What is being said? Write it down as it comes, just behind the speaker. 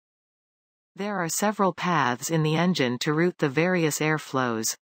There are several paths in the engine to route the various air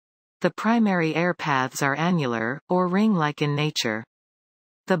flows. The primary air paths are annular, or ring-like in nature.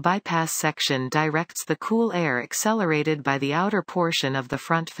 The bypass section directs the cool air accelerated by the outer portion of the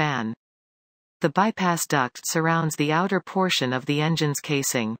front fan. The bypass duct surrounds the outer portion of the engine's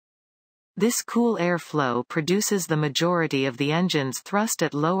casing. This cool air flow produces the majority of the engine's thrust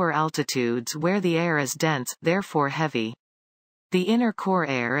at lower altitudes where the air is dense, therefore heavy. The inner core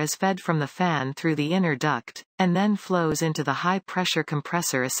air is fed from the fan through the inner duct, and then flows into the high-pressure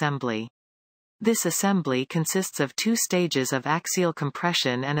compressor assembly. This assembly consists of two stages of axial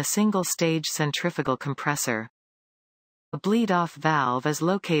compression and a single-stage centrifugal compressor. A bleed-off valve is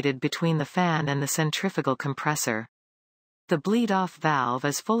located between the fan and the centrifugal compressor. The bleed-off valve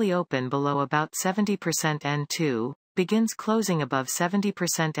is fully open below about 70% N2, begins closing above 70%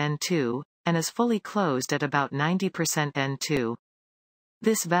 N2, and is fully closed at about 90% N2.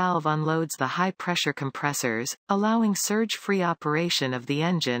 This valve unloads the high-pressure compressors, allowing surge-free operation of the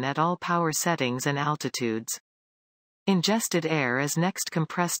engine at all power settings and altitudes. Ingested air is next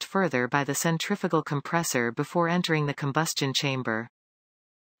compressed further by the centrifugal compressor before entering the combustion chamber.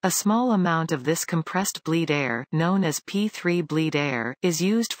 A small amount of this compressed bleed air, known as P3 bleed air, is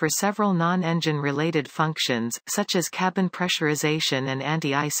used for several non-engine related functions, such as cabin pressurization and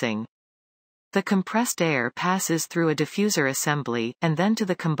anti-icing. The compressed air passes through a diffuser assembly, and then to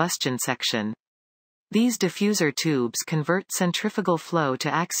the combustion section. These diffuser tubes convert centrifugal flow to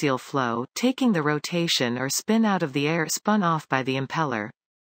axial flow, taking the rotation or spin out of the air spun off by the impeller.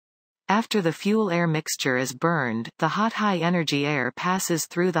 After the fuel-air mixture is burned, the hot high-energy air passes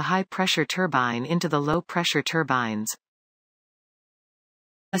through the high-pressure turbine into the low-pressure turbines.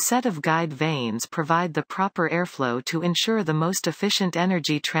 A set of guide vanes provide the proper airflow to ensure the most efficient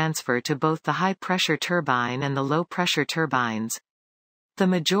energy transfer to both the high-pressure turbine and the low-pressure turbines. The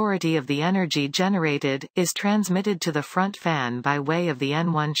majority of the energy generated is transmitted to the front fan by way of the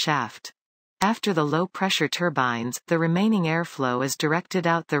N1 shaft. After the low-pressure turbines, the remaining airflow is directed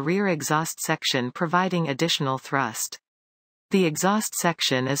out the rear exhaust section, providing additional thrust. The exhaust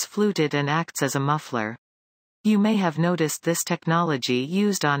section is fluted and acts as a muffler. You may have noticed this technology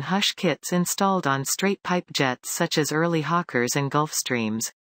used on hush kits installed on straight pipe jets such as early Hawkers and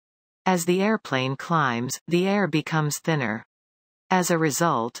Gulfstreams. As the airplane climbs, the air becomes thinner. As a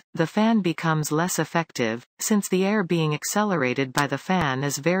result, the fan becomes less effective, since the air being accelerated by the fan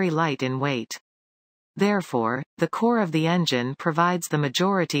is very light in weight. Therefore, the core of the engine provides the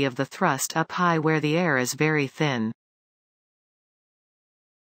majority of the thrust up high where the air is very thin.